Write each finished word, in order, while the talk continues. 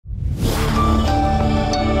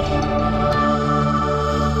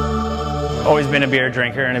always been a beer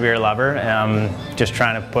drinker and a beer lover, just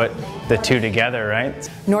trying to put the two together, right?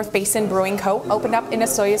 North Basin Brewing Co. opened up in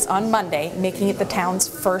Osoyoos on Monday, making it the town's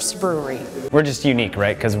first brewery. We're just unique,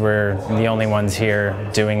 right? Because we're the only ones here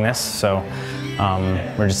doing this, so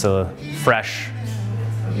we're just a fresh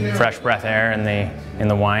breath of air in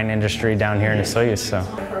the wine industry down here in Osoyoos. So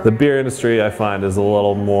the beer industry, I find, is a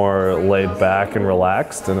little more laid back and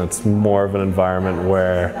relaxed, and it's more of an environment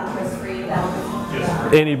where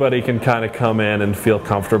anybody can kind of come in and feel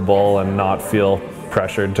comfortable and not feel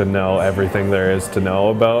pressured to know everything there is to know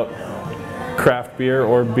about craft beer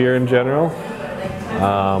or beer in general.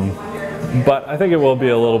 But I think it will be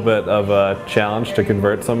a little bit of a challenge to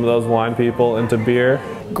convert some of those wine people into beer.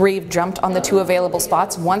 Grieve jumped on the two available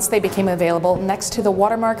spots once they became available next to the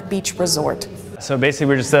Watermark Beach Resort. So basically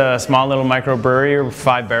we're just a small little microbrewery with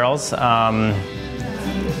 5 barrels.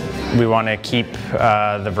 We want to keep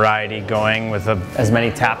the variety going with as many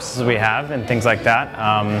taps as we have and things like that.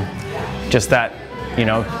 Just that, you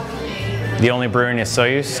know, the only brewery in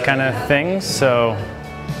Osoyoos kind of thing, so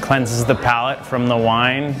cleanses the palate from the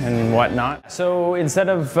wine and whatnot. So instead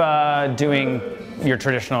of doing your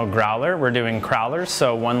traditional growler, we're doing crowlers,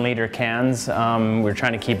 so 1 liter cans. We're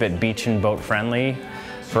trying to keep it beach and boat friendly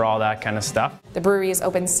for all that kind of stuff. The brewery is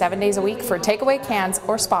open 7 days a week for takeaway cans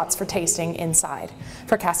or spots for tasting inside.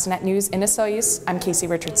 For Castanet News in Osoyoos, I'm Casey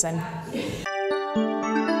Richardson.